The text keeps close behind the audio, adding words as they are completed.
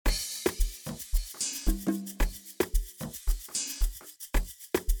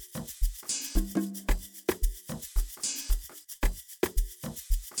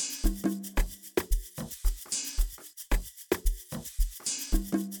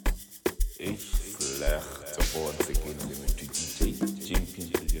Lekker once again limit to DJ Champion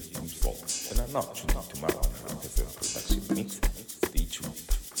PDM Vol. And I'm not tuning to my own FM production mix. Stay tuned.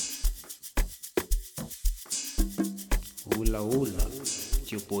 Hula hula,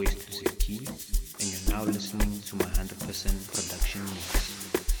 it's your boy Exclusive Key, and you're now listening to my 100% production mix.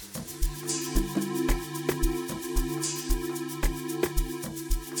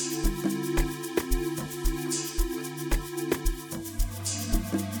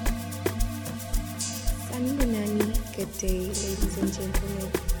 Good day, ladies and gentlemen.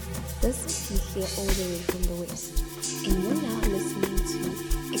 This is Sihle all the way from the West, and you're now listening to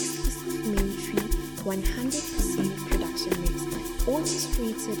Exclusive Mentry 100% production mix,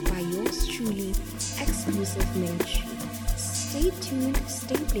 orchestrated by yours truly, Exclusive Mentry. Stay tuned,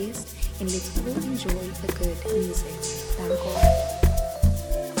 stay blessed, and let's all enjoy the good music. Thank God.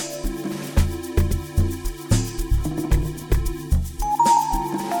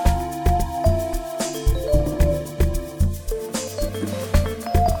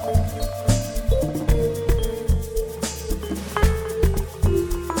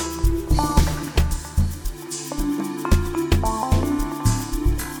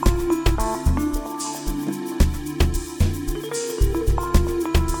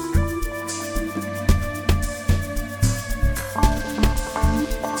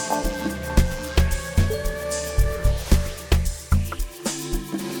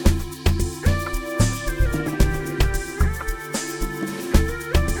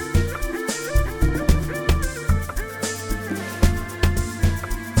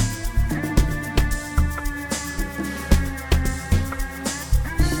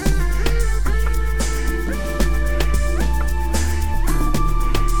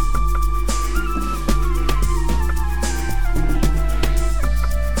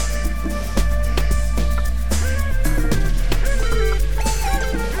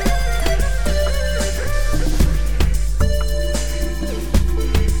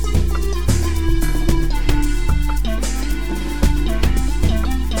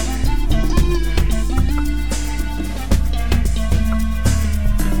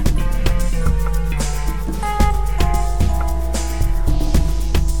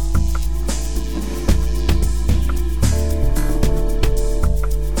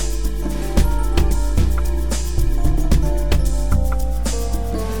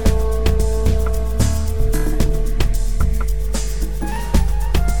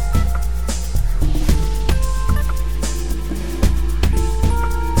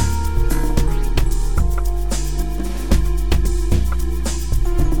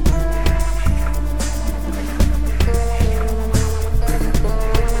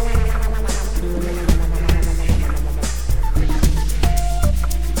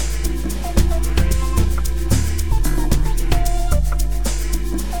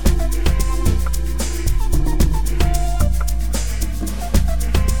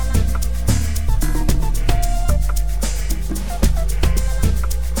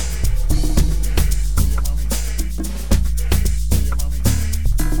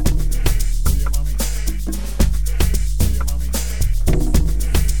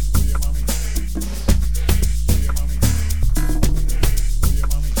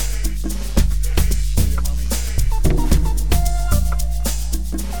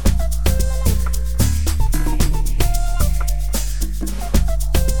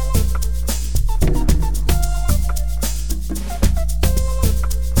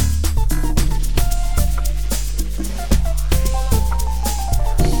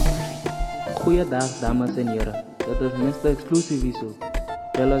 Goeiedag dames en heren, dit is Mr. Exclusive hier zo.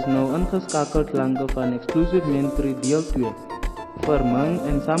 Bel ons nou ingeskakeld klanke van Exclusive Mentry deel 2. Vermeng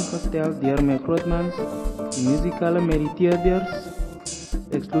en samengesteld deur my grootmans, die muzikale mediteerders,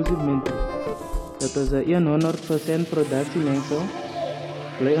 Exclusive Mentry. Dit is 'n 100% produksie mengsel.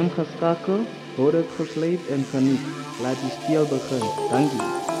 Bly ingeskakel, hou dit gesluit en geniet. Laat die speel begin.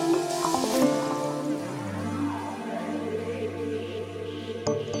 Dankie.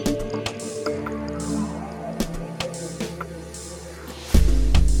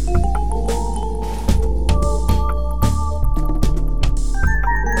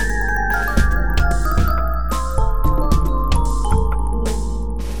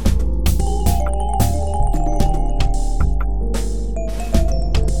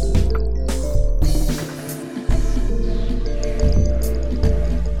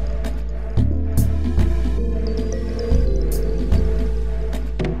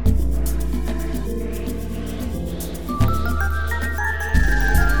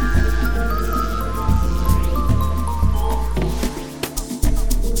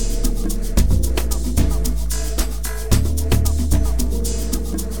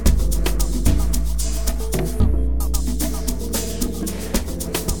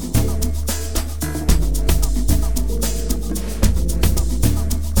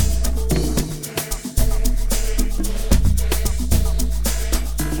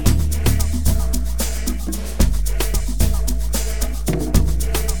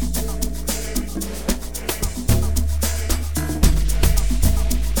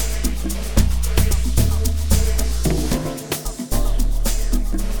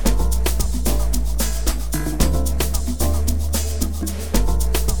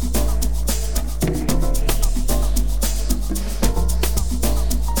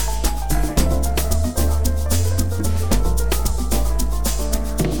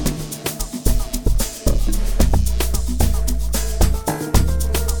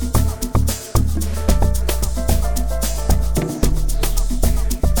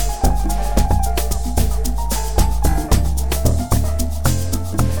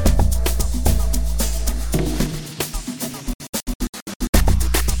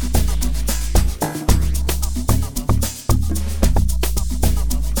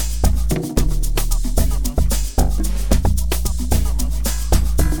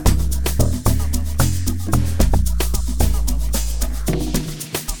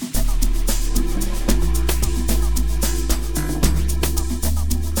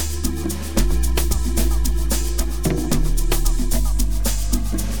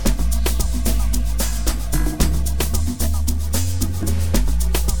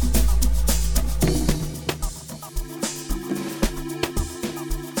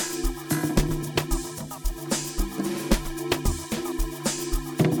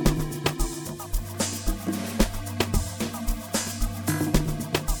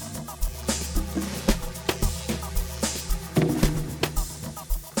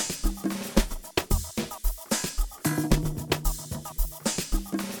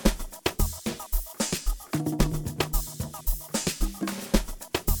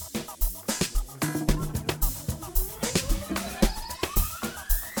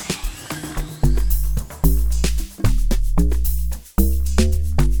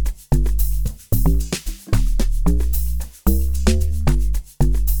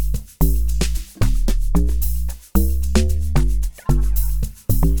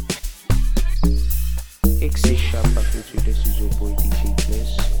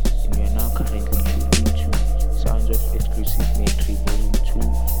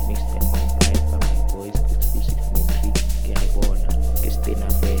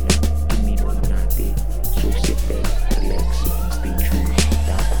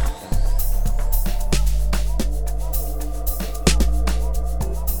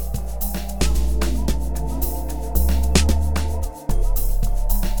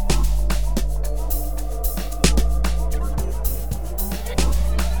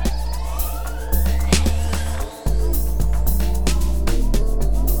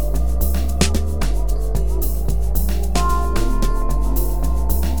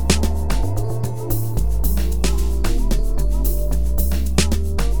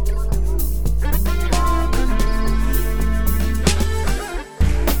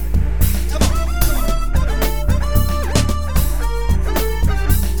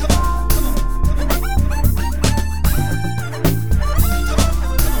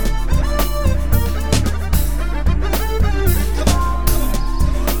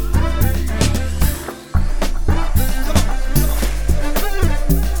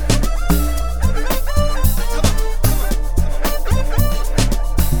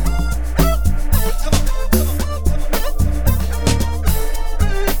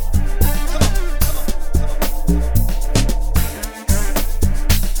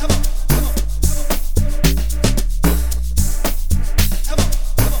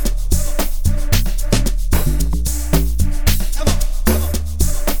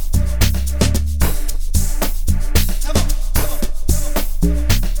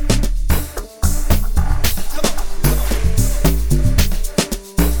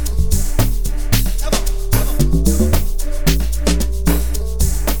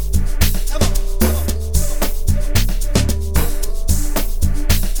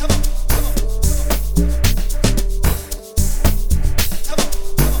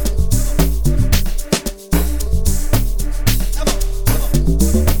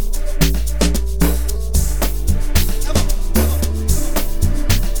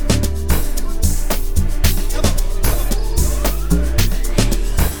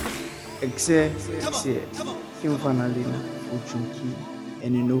 Exe, Kim Vanalina, Fuchunki,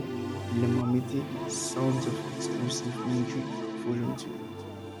 and Lemamiti Sounds of Exclusive Music Volume 2.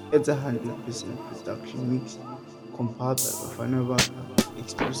 It's 100% production mix compiled by Bafanaba,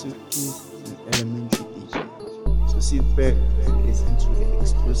 exclusive keys and elementary DJ. So sit back and listen to the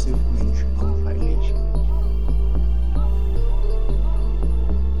exclusive Mentry compilation.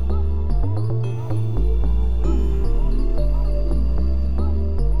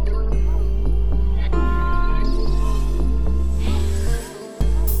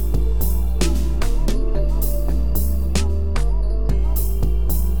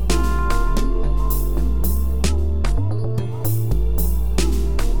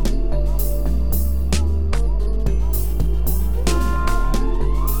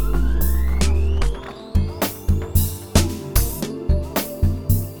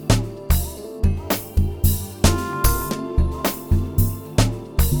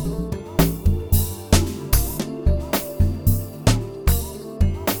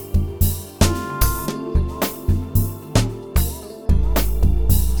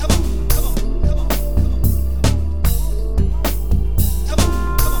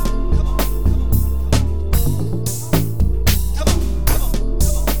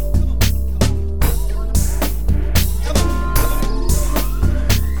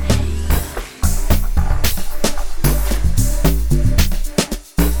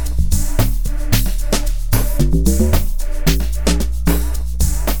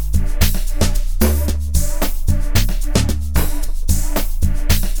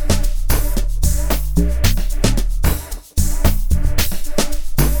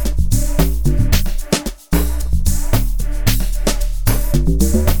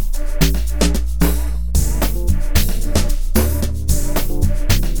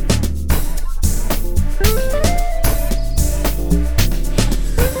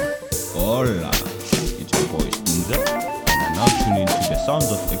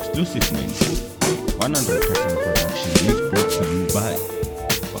 Sounds of Exclusive Mentry, 100% production mix brought to you by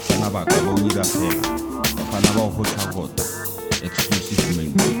Bafana ba Kabawira Fela, Bafana ba Hota Hota, Exclusive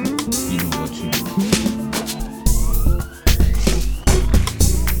Mentry, Vol.002.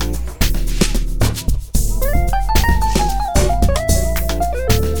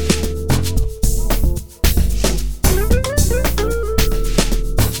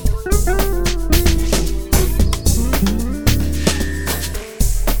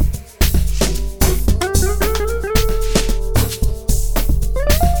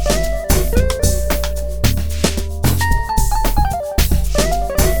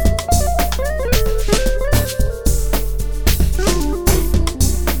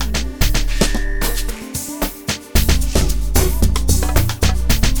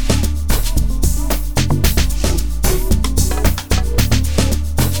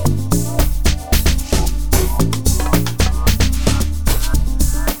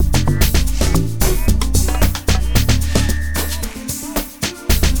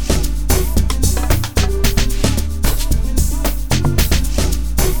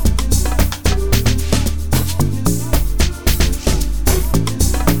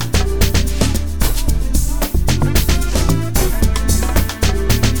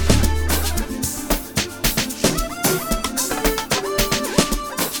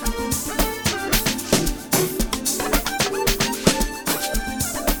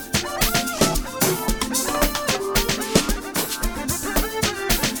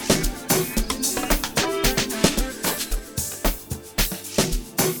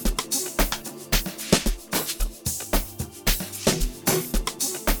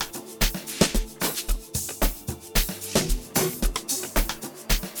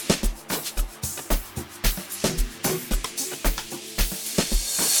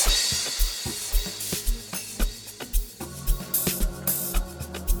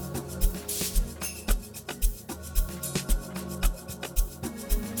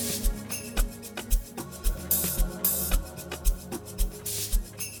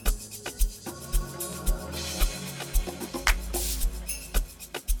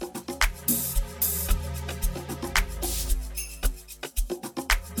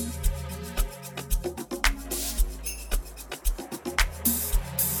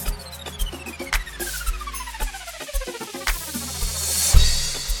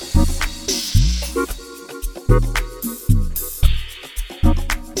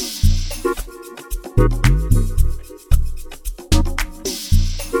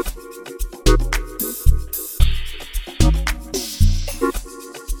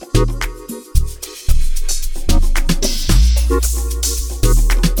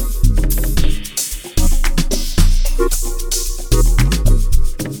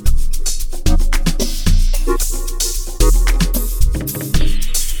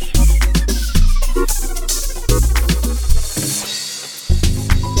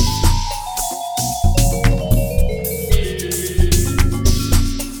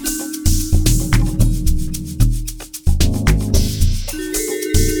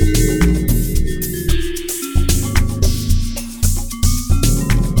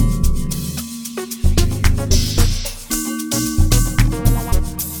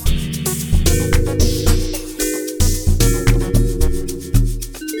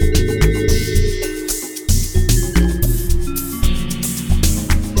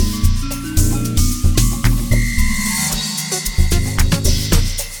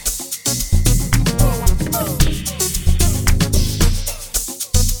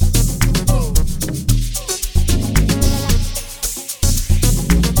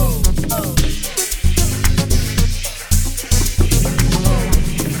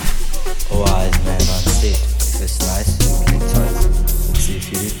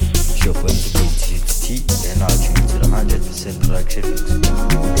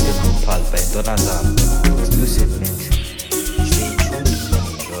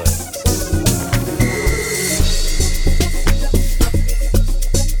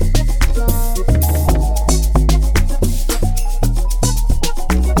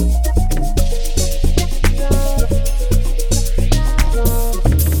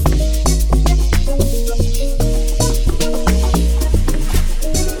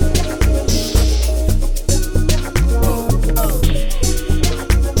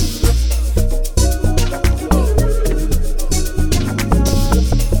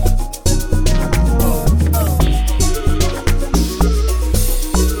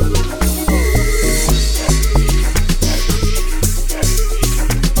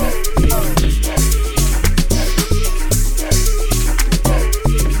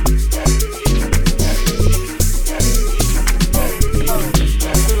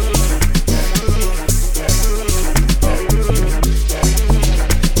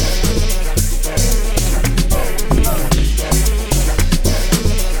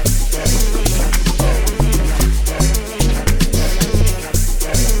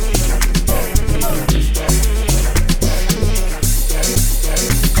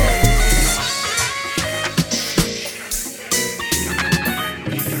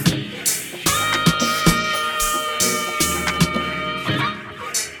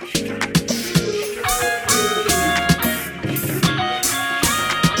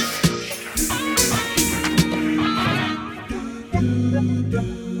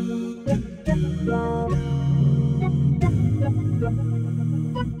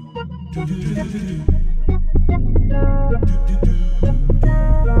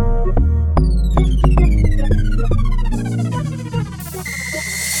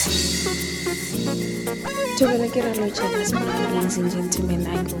 Ladies and gentlemen,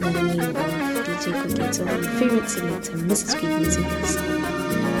 I go by the name of DJ Coqueto, your favorite selector, Mrs. Big Music herself.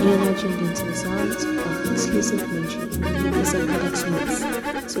 You're now tuned into the sounds of exclusive music with this production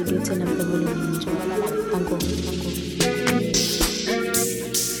mix. So do turn up the volume and enjoy. Uncle.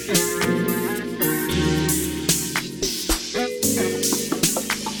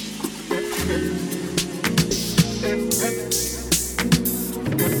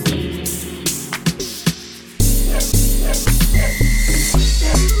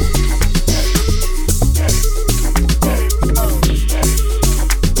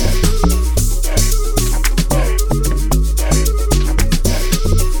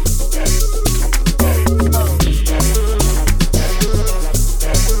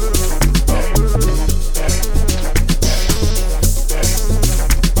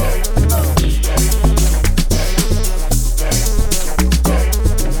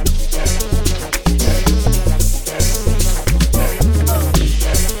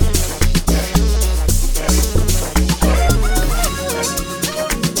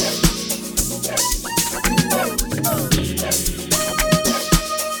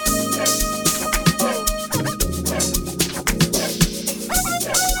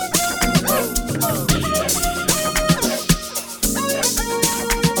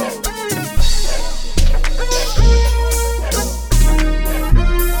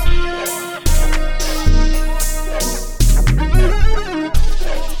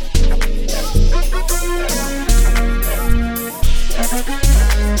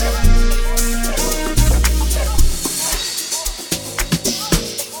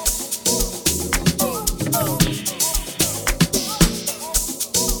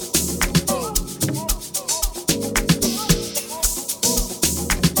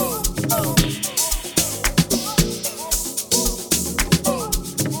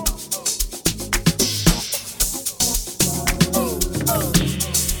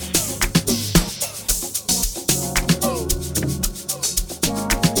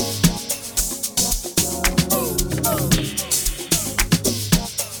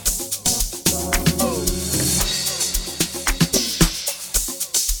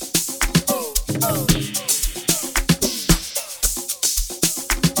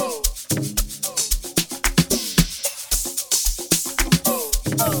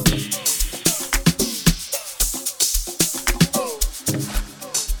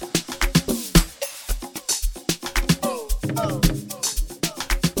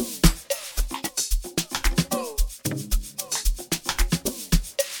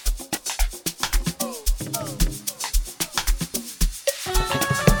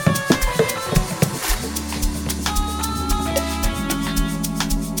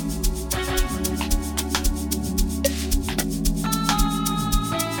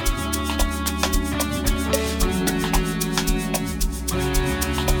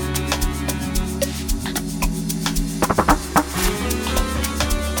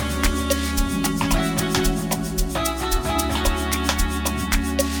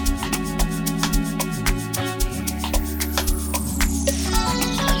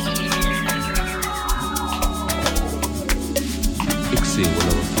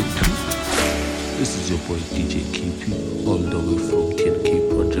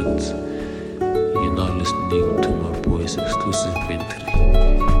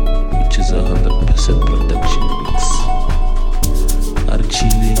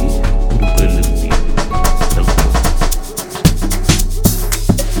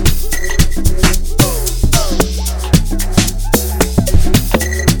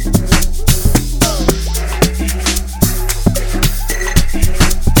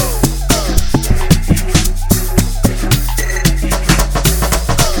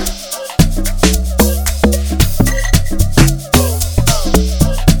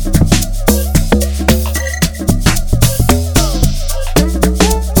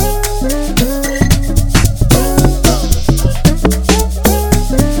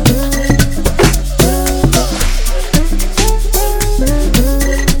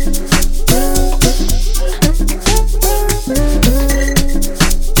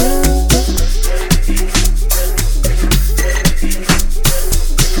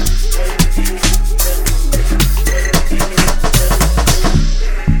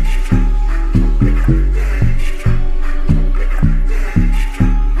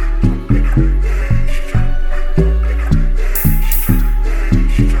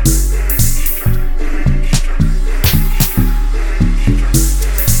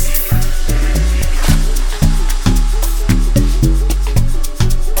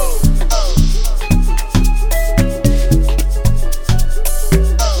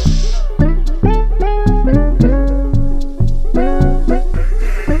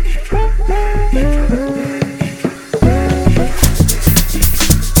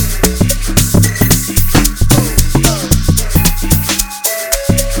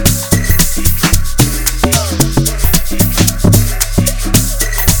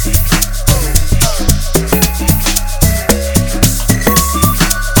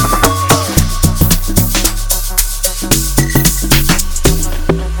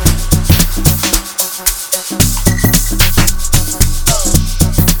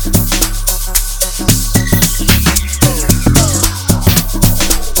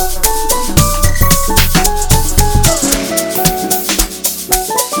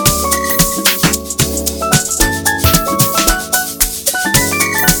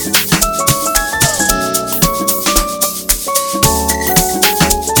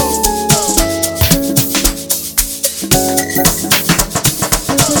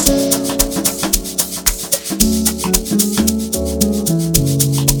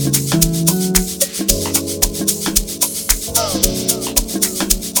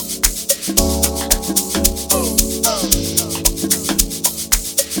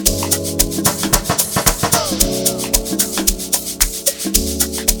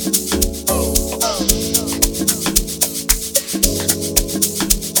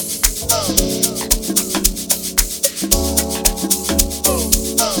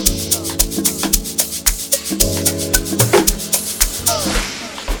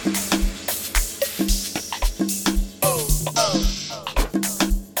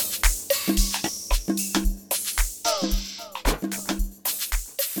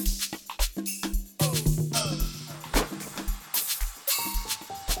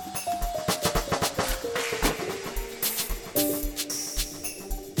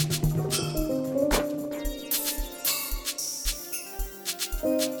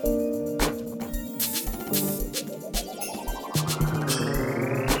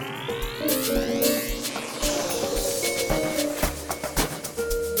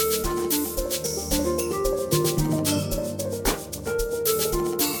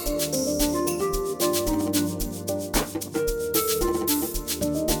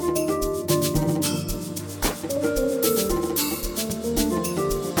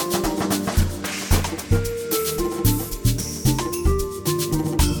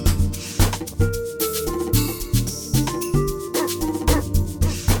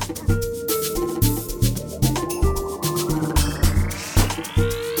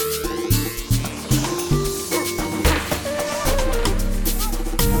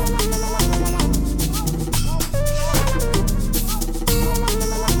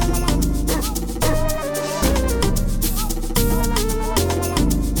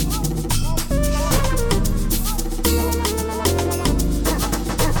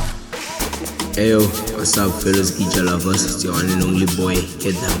 Ayo, what's up fellows Geeja lovers? It's your one and only boy,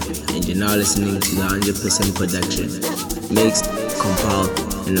 Get Down, and you're now listening to the 100% production, mixed, compiled,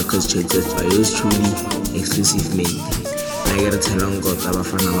 and orchestrated by yours truly, exclusive me. I gotta tell on God,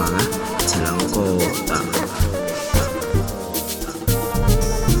 Abafana Maga, tell on God.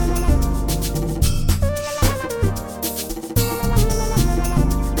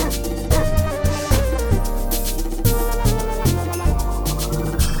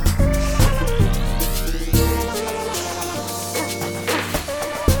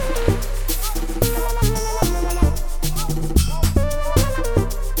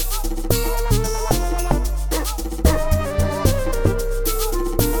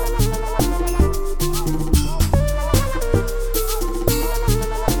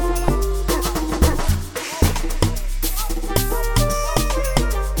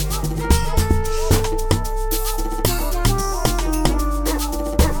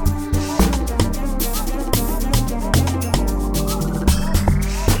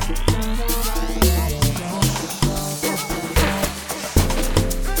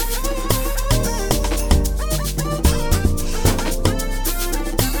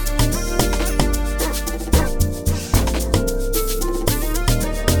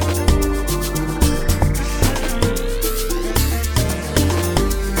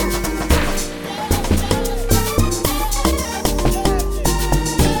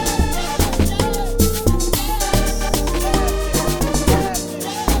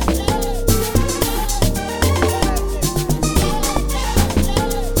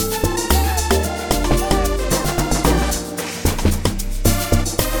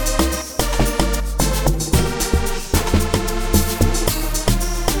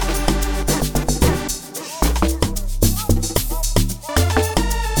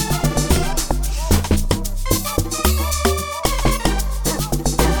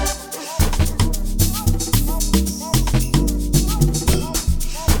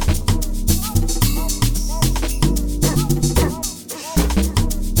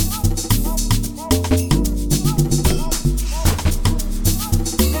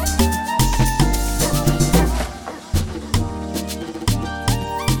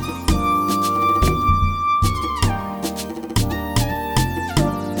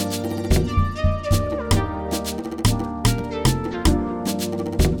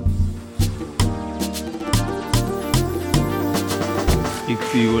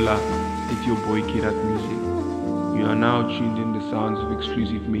 Hola, it's your boy Kirat Music. You are now tuned in the sounds of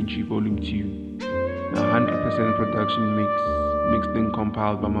exclusive Mainstream Vol.002, a 100% production mixed and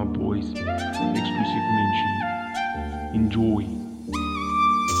compiled by my boys, exclusive Mainstream. Enjoy.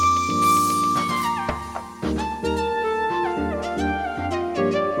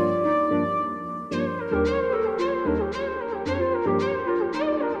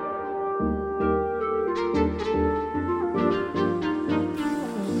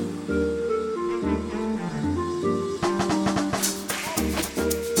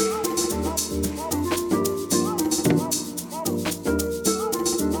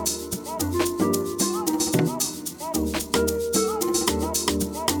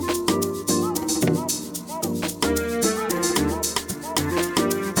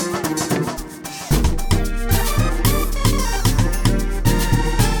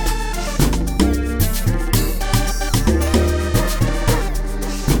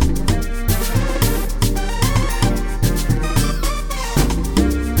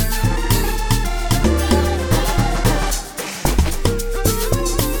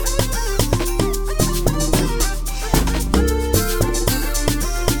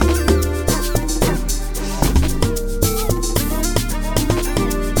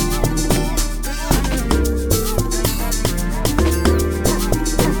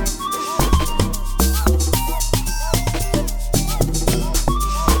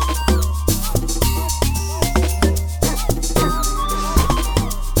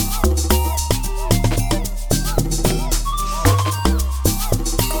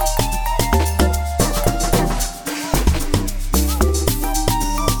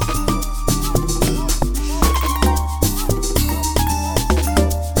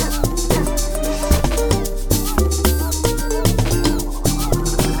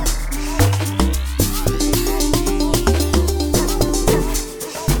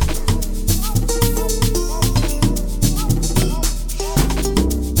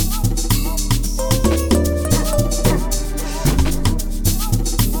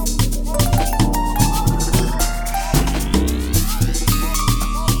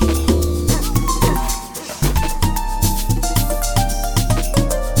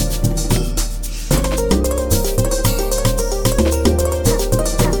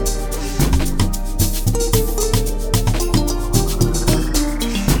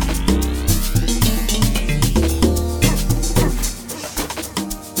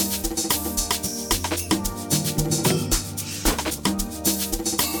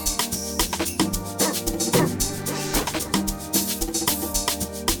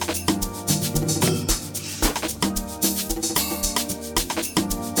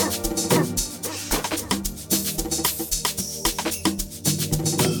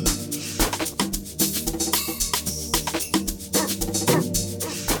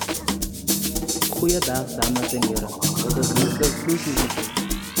 goeiedag dames en heren. Dit is Mr. Exclusive.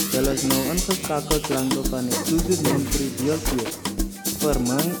 Julle is nou ingeskakeld klanke van Exclusive Mentry deel 2.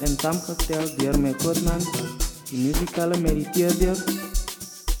 Vermeng en samengesteld deur my grootman, die muzikale mediteerder,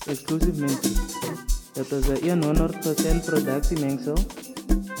 Exclusive Mentry. Dit is 'n 100% productiemengsel.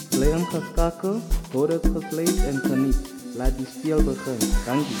 Bly ingeskakeld, hou dit gesluit en geniet. Laat die speel begin.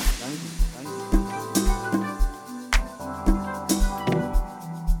 Dankie.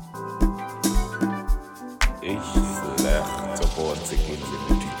 Slechte woorden, ik weet niet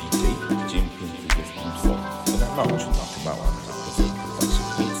met die DJ, Jimping, die is niet voor. En dan nou, je nog maar wat dat is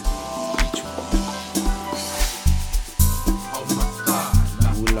alsjeblieft.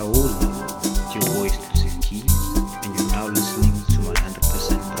 Hula hula, it's your boy Exclusive Keys, and you're now listening to my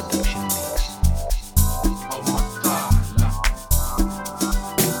 100% production mix.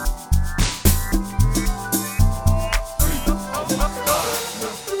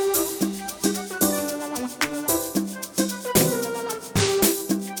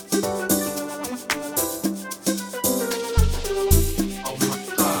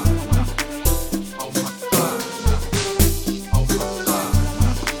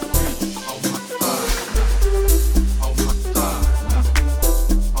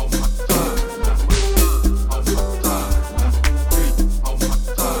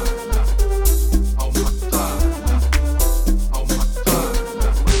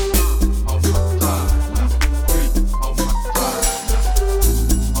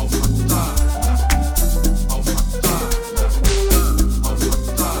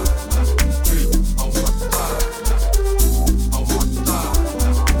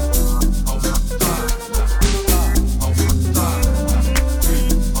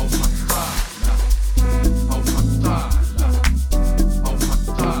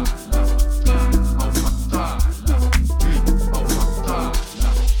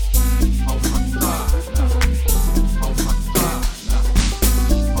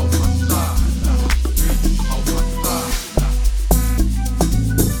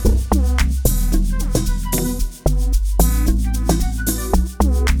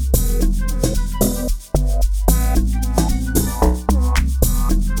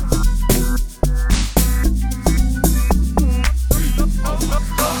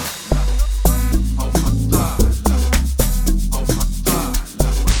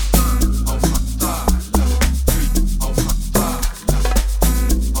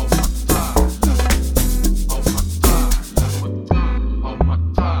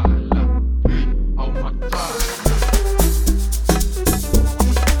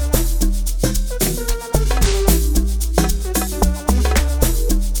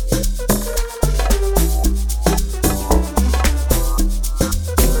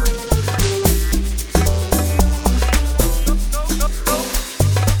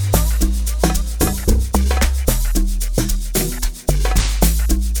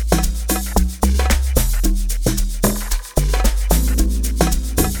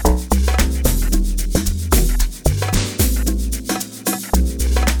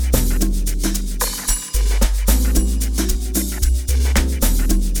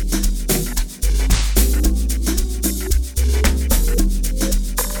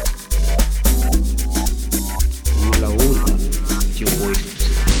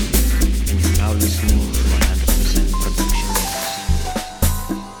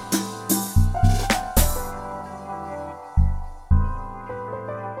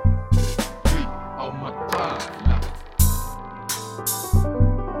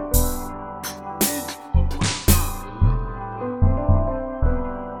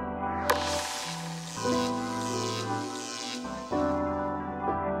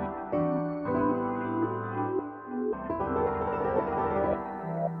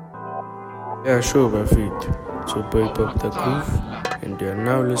 Yeah, sure, Bafit. So pipe up the groove, and they are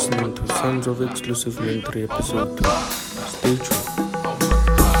now listening to Sons of Exclusive Mentry episode 2. Stay tuned.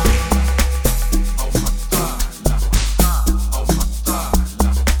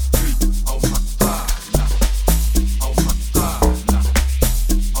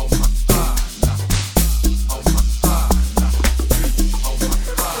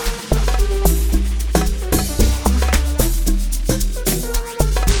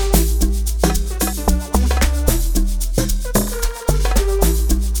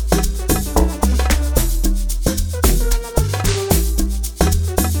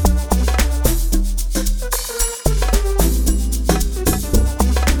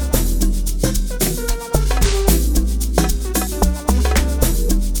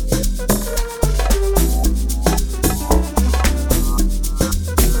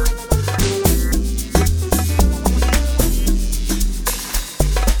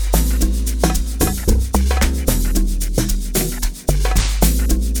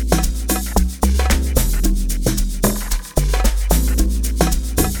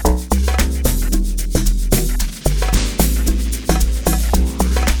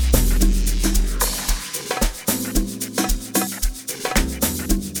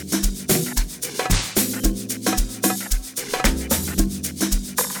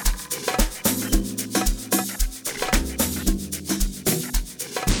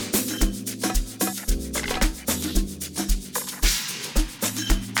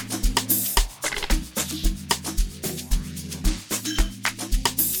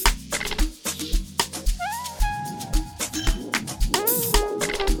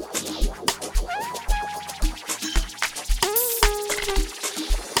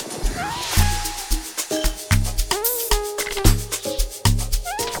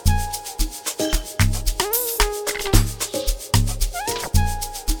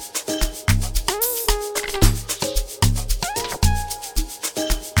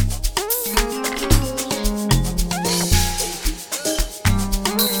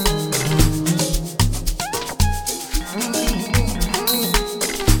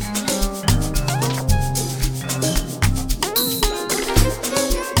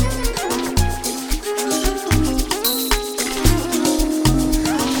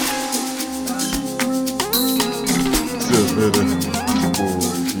 further, your boy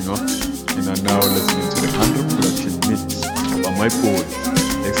King, and are now listening to the 100 production mix by my boy,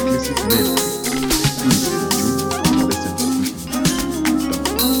 exclusive mix. Exclusive, you listen to it.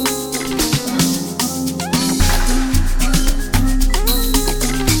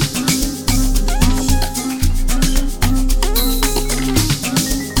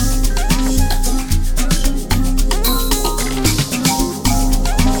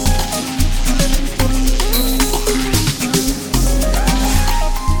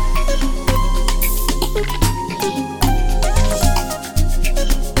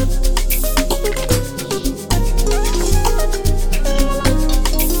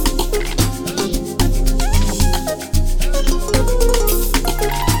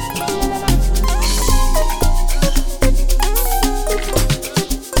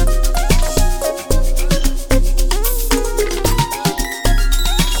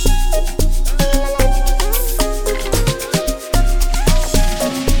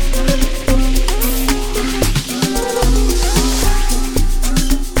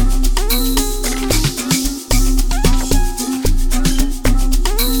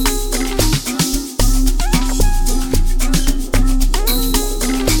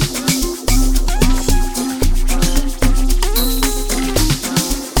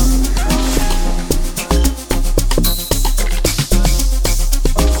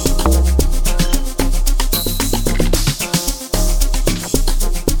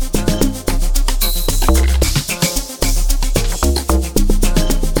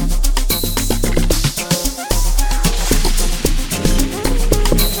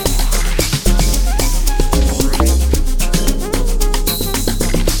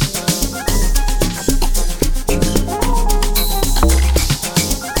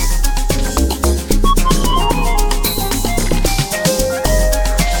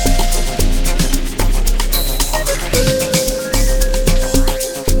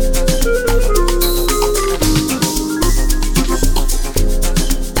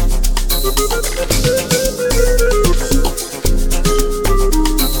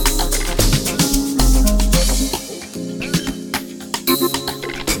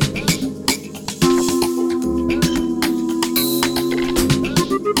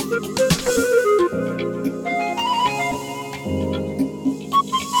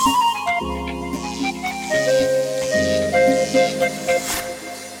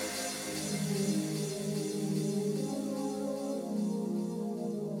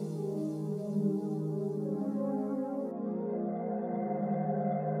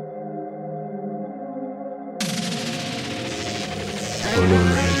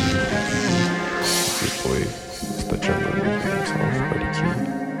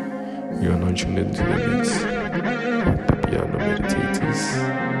 You are now tuned into the mix of the piano meditators,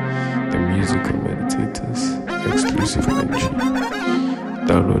 the musical meditators, exclusive entry.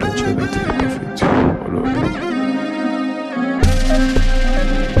 Download and check out the perfect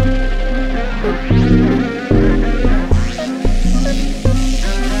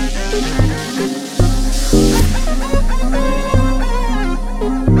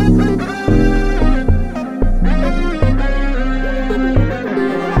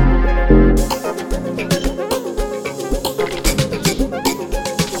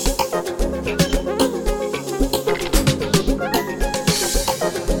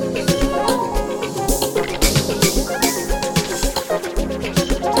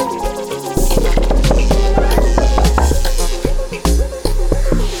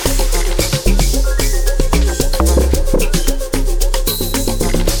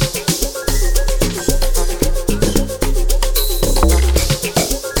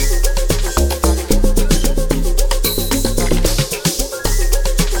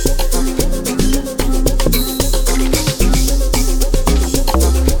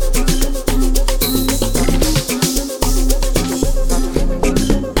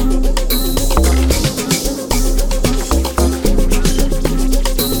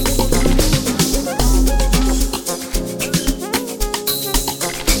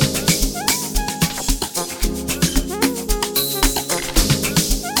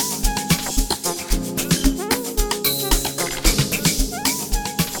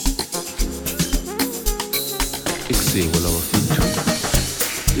Vol.002.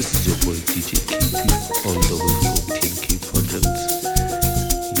 This is your boy DJ KP, all the way from 10K Project.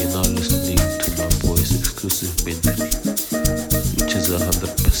 You're now listening to my boy's exclusive mentally, which is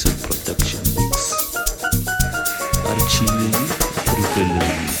 100% production mix. Archie,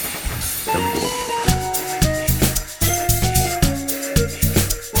 Privilege, Tango.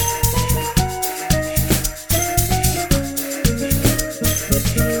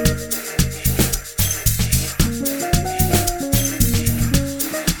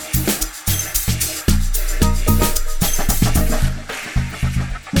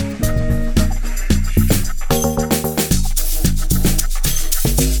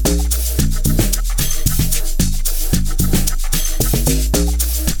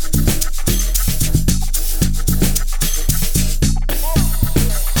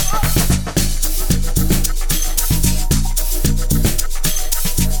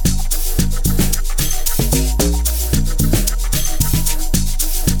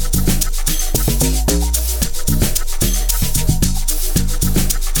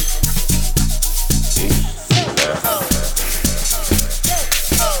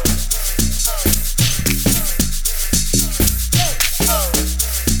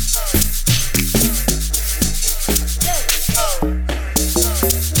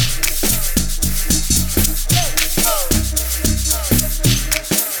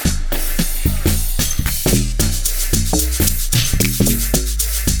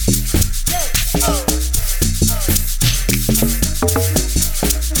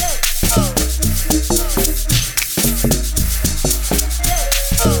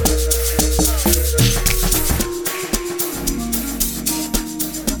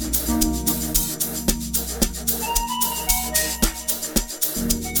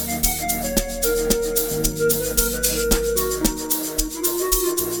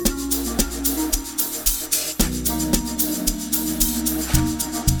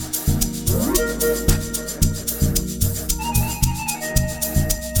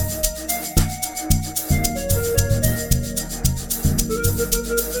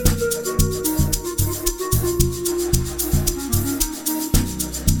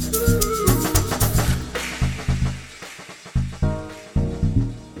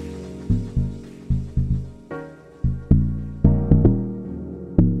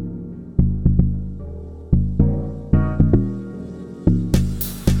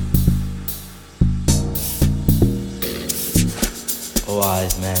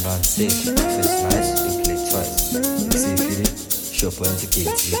 wise man once said, if it's nice, you play twice. You see, feeling, shop once again,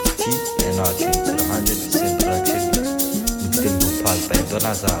 T, and now change to the 100% production mix. Mixed in Bhopal by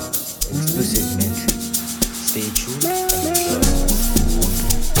Donazar, exclusive mentry. Stay tuned and enjoy.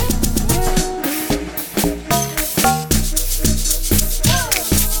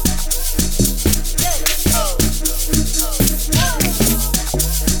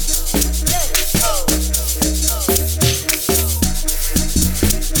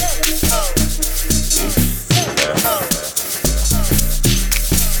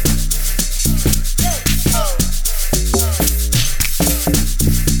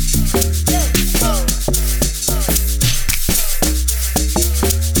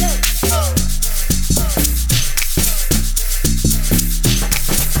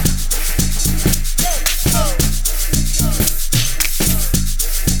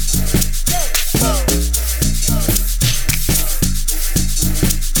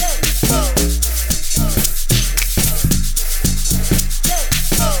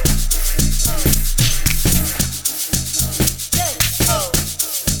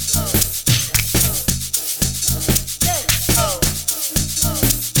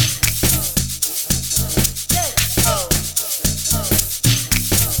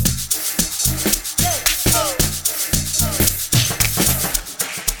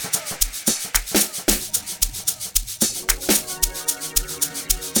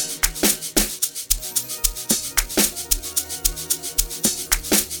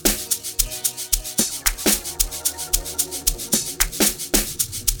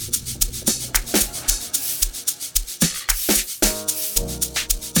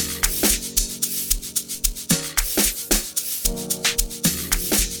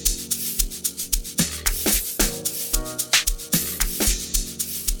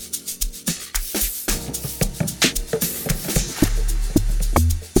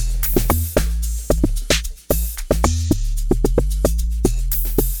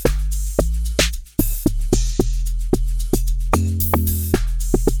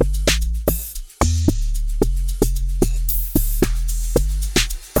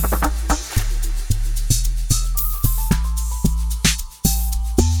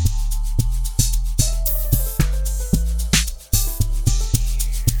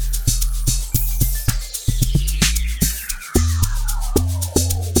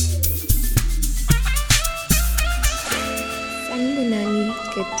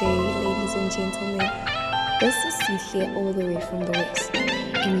 Good day, ladies and gentlemen. This is Sihle all the way from the West,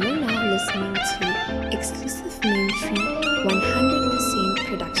 and you're now listening to exclusive Mentry 100%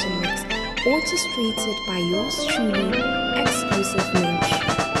 production mix, orchestrated by yours truly, exclusive Mentry.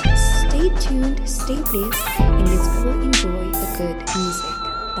 Stay tuned, stay blessed, and let's all enjoy the good music.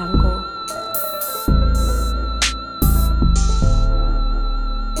 Dango.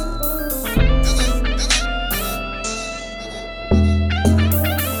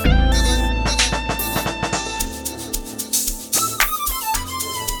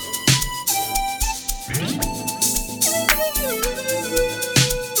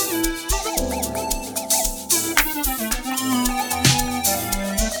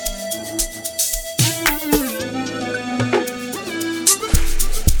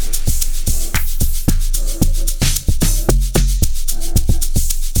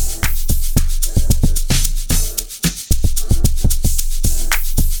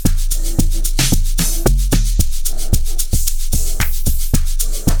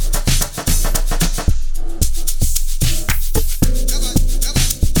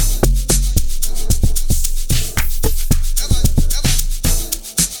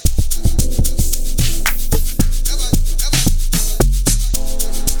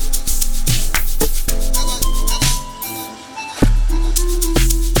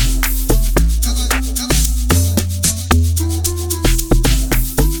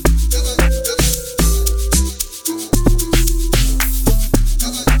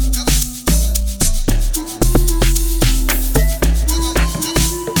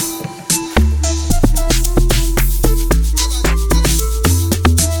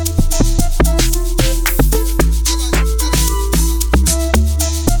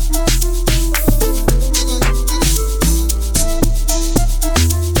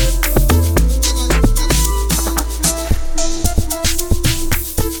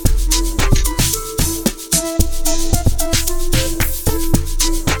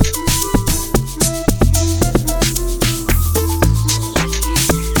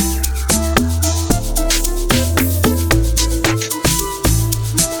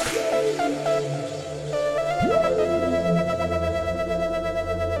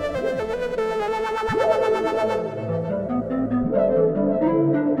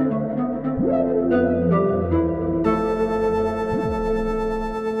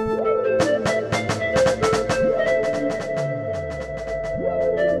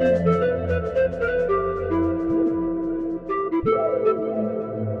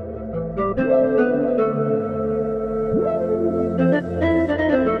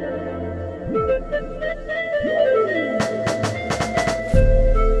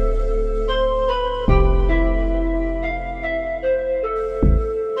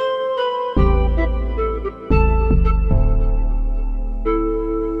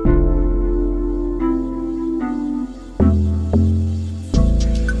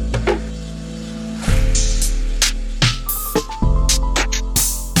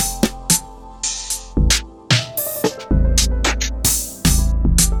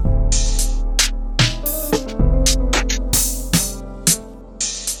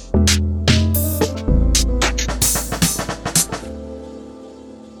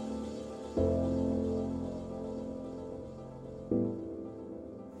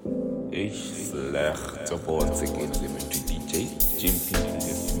 Slechte once again limited DJ, Jim Pink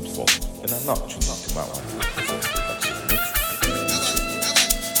is himself, and I'm not tuned to my 100% production mix.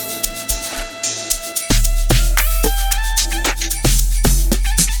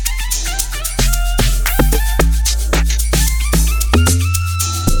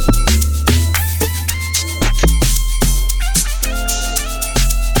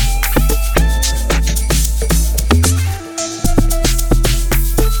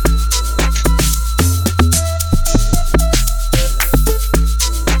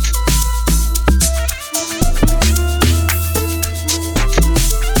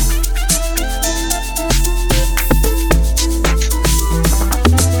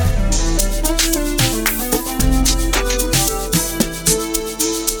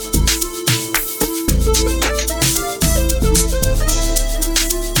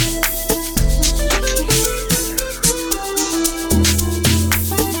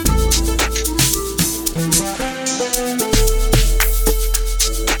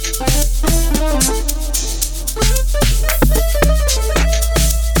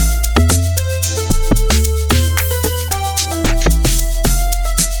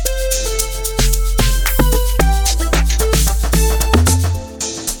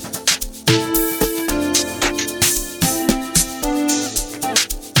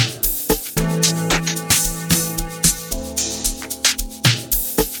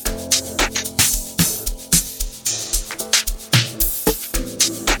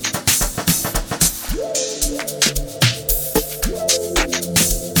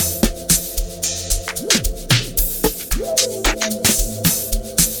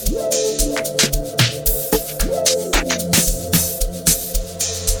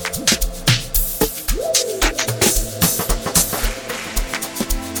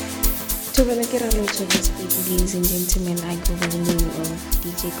 Ladies and gentlemen, I go by the name of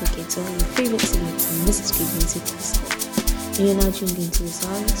DJ Coqueto, your favorite selector, Mrs. Frequency to the South. And you're now tuned into the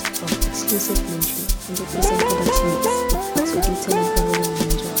sounds of exclusive entry and the present production mix. So do tell everyone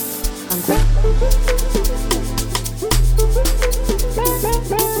and enjoy.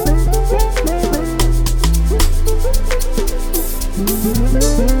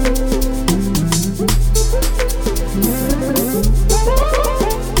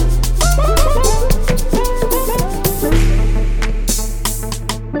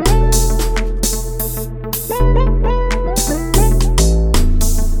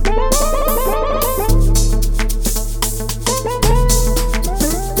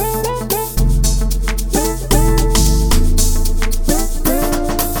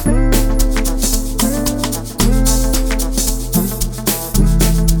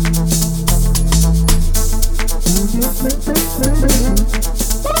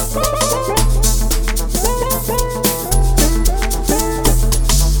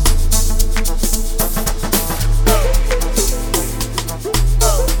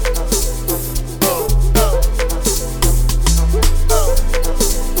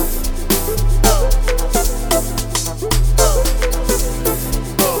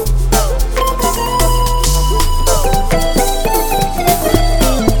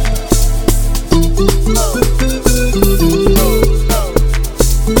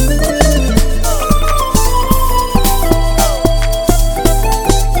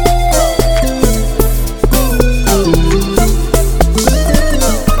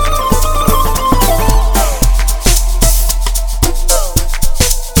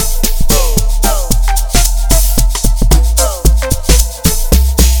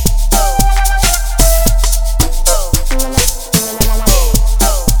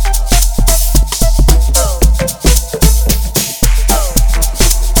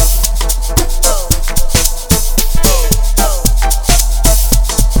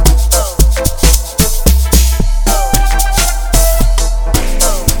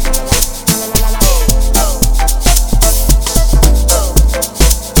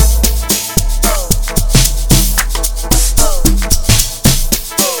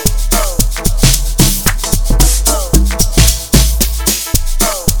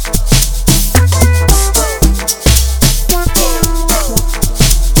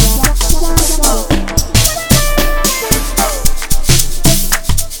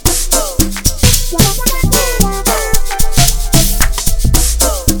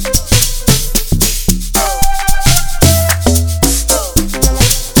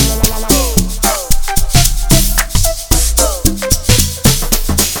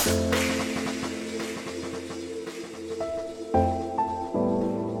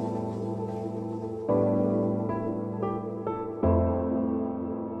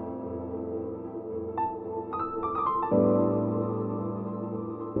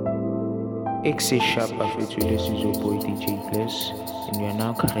 X is sharp after this is your boy DJ Bless, and you are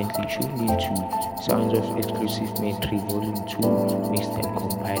now currently tuned into Sounds of Exclusive Mentry Volume 2, mixed and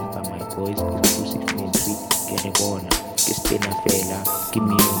compiled by my boys Exclusive Mentry, Geribona, Kestena Fela,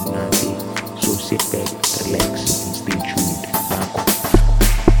 Kimino Mnate. So sit back, relax, and stay tuned. Now.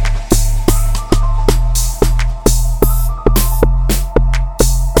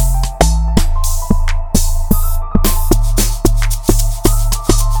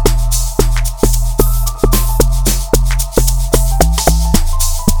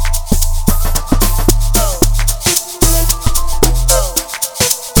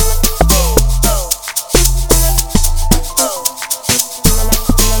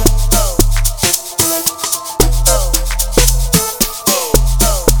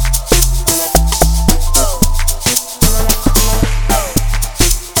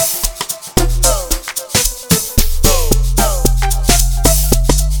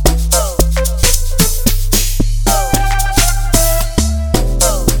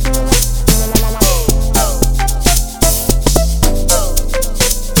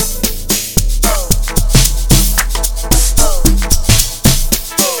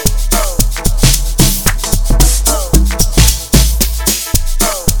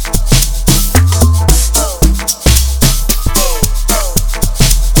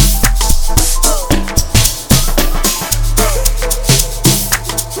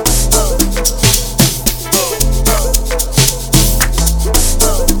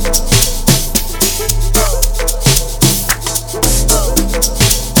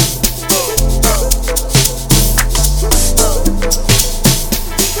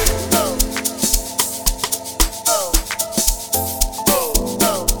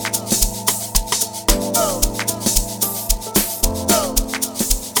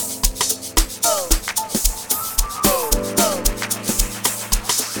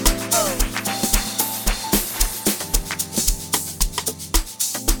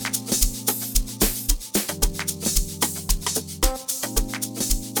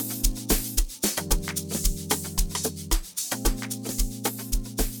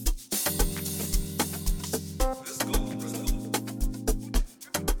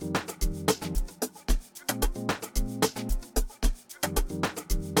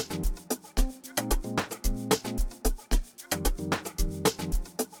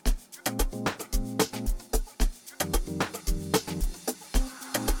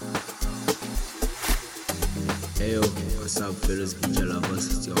 Hey yo, what's up fellas, Geeja lovers,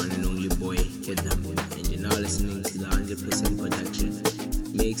 it's your one and only boy, Kedam, and you're now listening to the 100%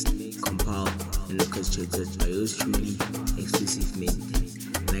 production, mixed, compiled, and orchestrated by yours truly, Exclusive Mentry.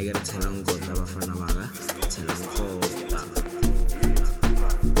 And I gotta tell them God, Bafana Baga, tell them God.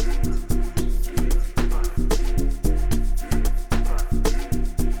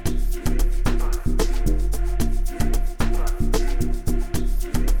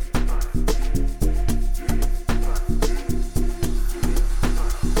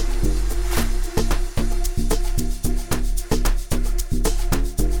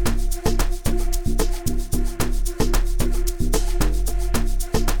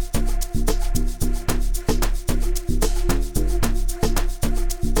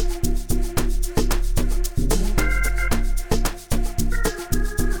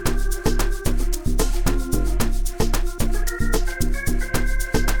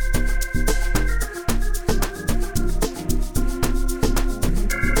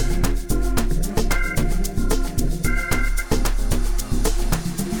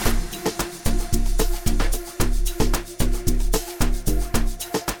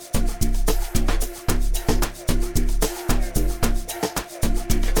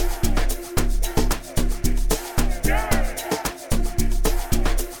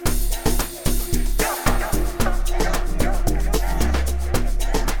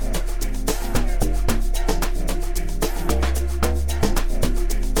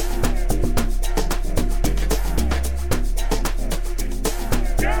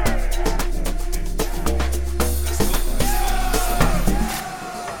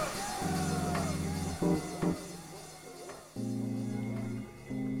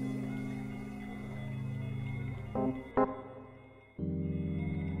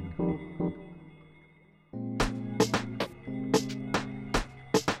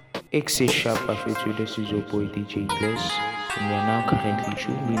 X is sharp after this is your boy DJ Bless, and you are now currently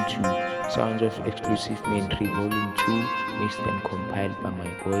tuned into Sounds of Exclusive Mentry Volume 2, mixed and compiled by my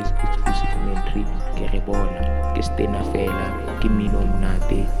boys Exclusive Mentry, Geribona, Kestena Fela, Kimino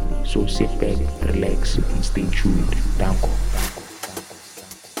Mnate. So sit back, relax, and stay tuned. Danko.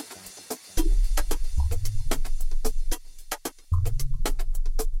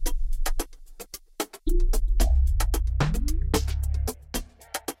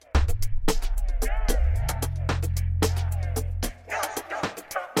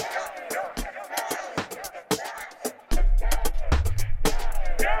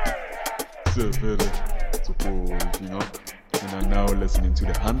 So further to Poging Up, and are now listening to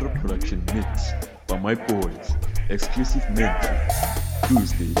the 100 production mix by my boys, exclusive mentally. Do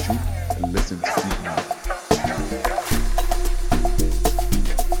stay tuned and listen to Keep Now.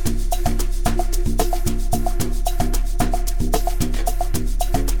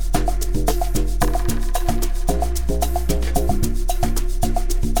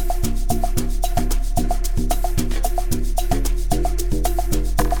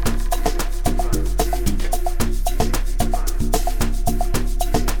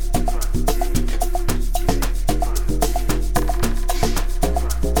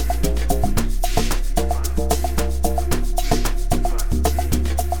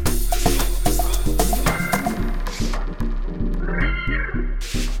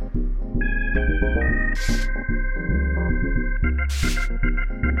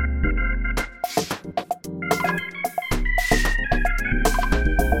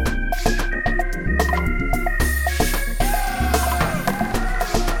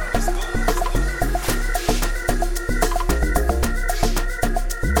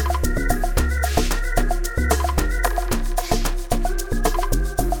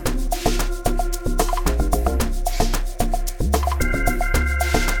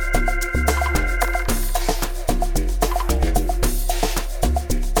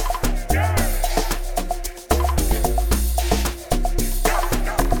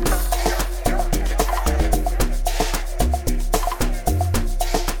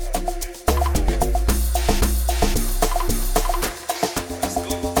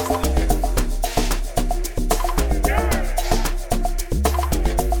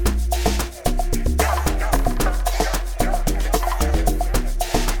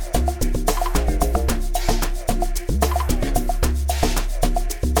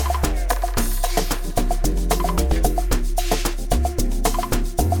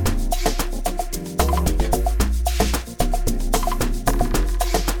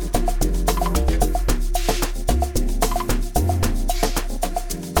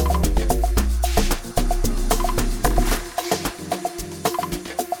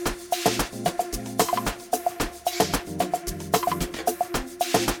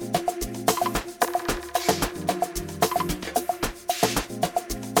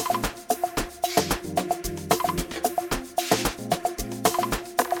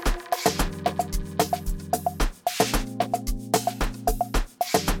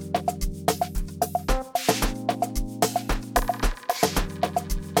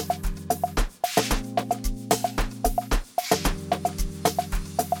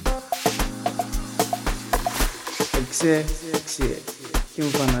 Kim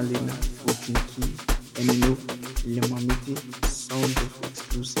Vanalina for Kinky, and you know, Lemamiti, sound of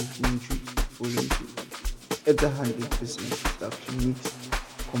exclusive Ninja Volume 2. It's 100% production mix,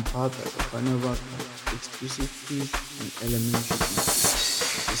 compiled by the Panava exclusive keys and elementary pieces.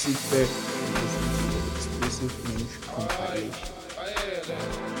 So sit back and listen to the exclusive Ninja compilation.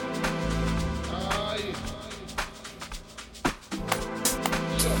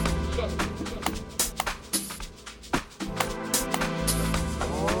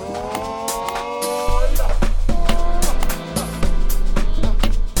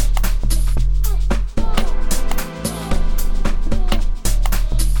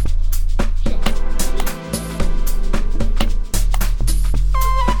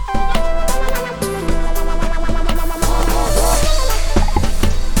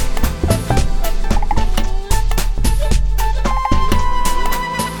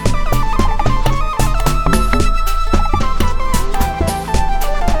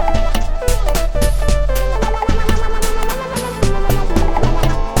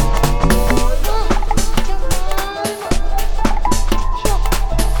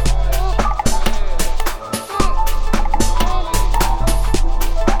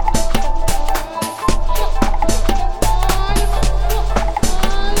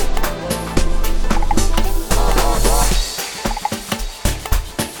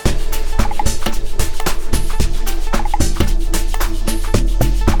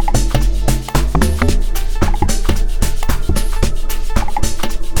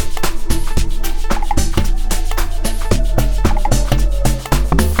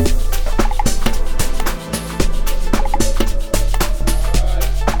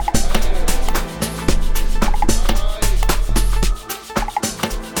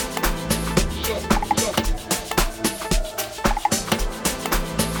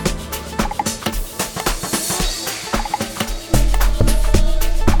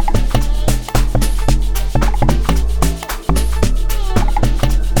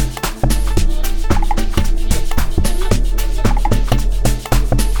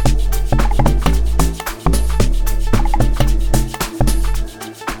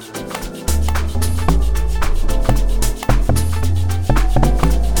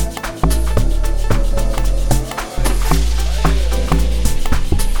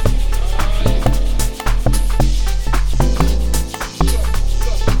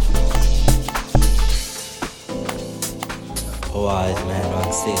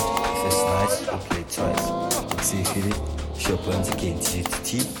 Mix you feel it? Shop once again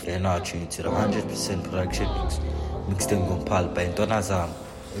TTT and now tune to the 100% production mix. Mixed and compiled by Donna Zam.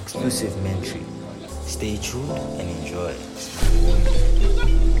 Exclusive mentry. Stay tuned and enjoy.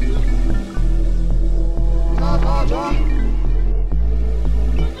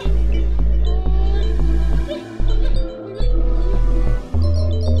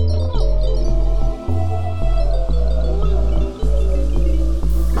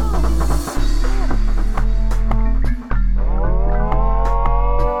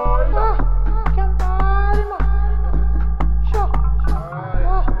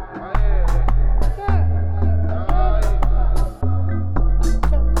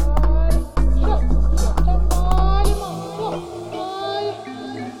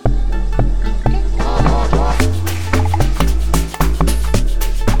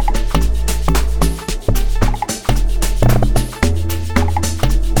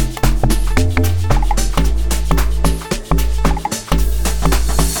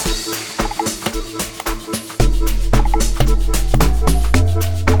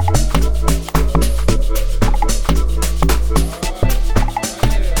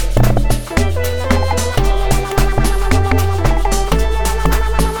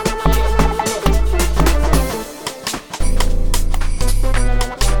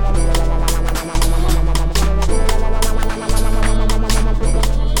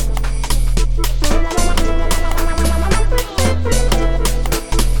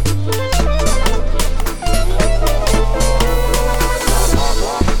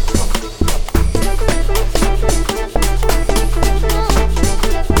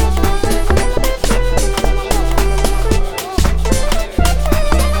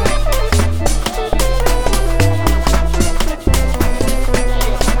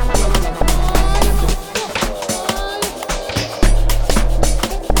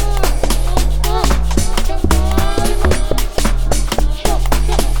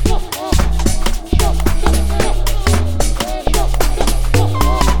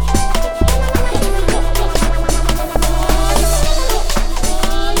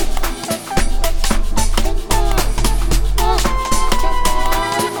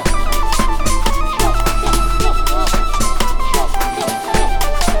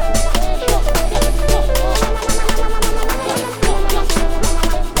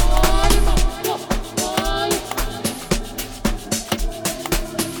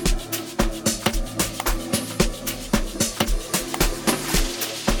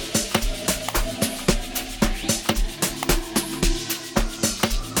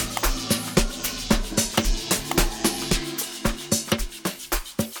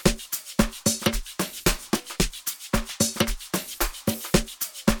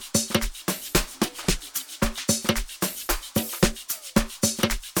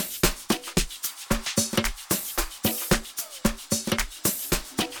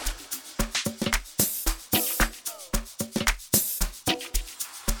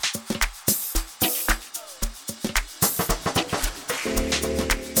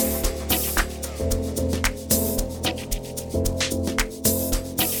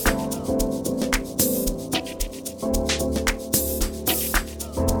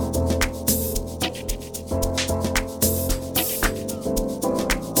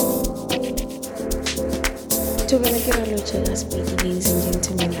 Ladies and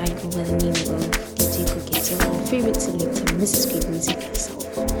gentlemen, I go by the name of Gete Gete, my favorite selector, Mrs. Great Music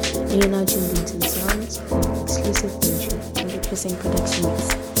herself. And you're now tuned into the sounds of exclusive entry, 100% production mix.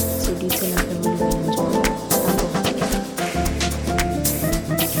 So do tell everyone you enjoy.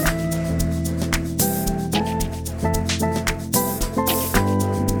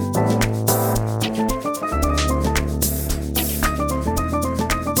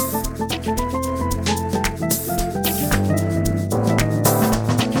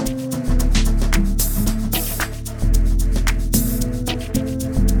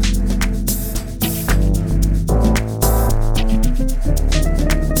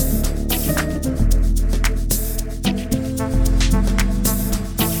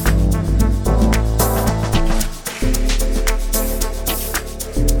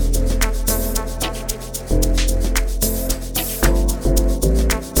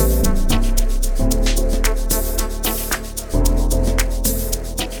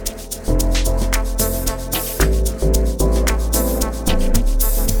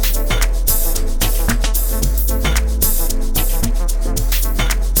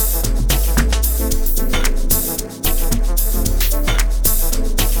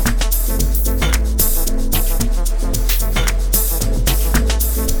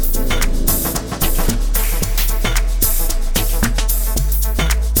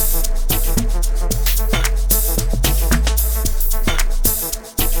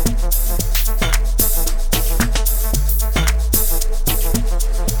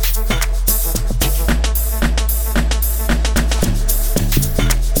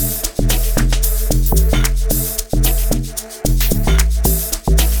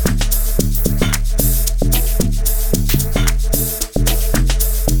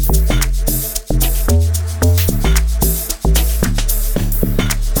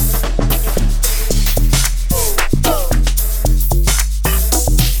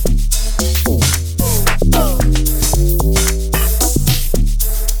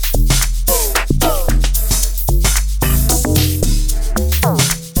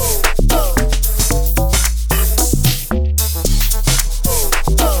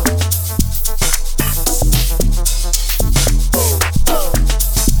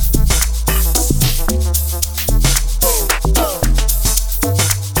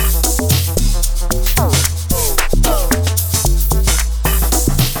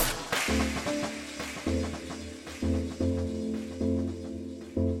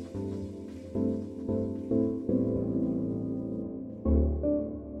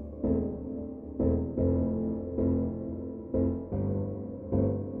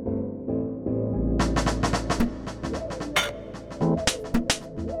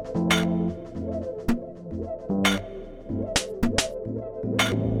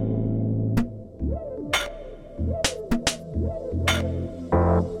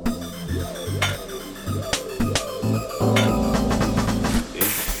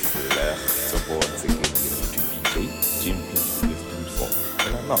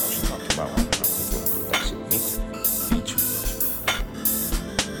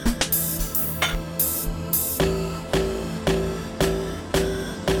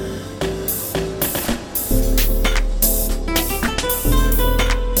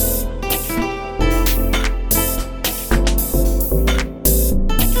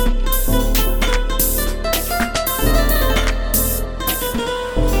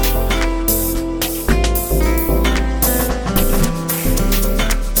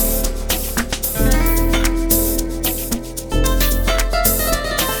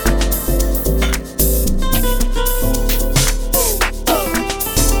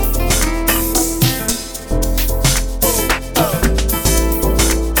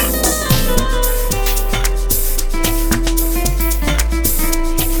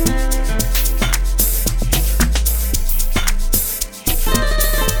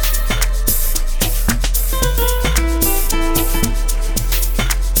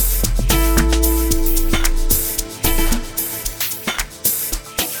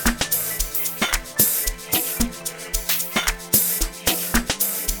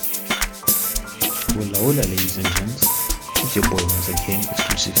 Hola ladies and gents, it's your boy once again,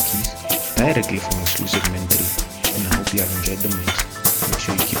 Exclusive Keys, directly from Exclusive Men 3, and I hope you have enjoyed the mix. Make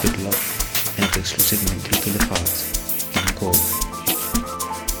sure you keep it locked, and it's Exclusive Men 3 to the heart. And go.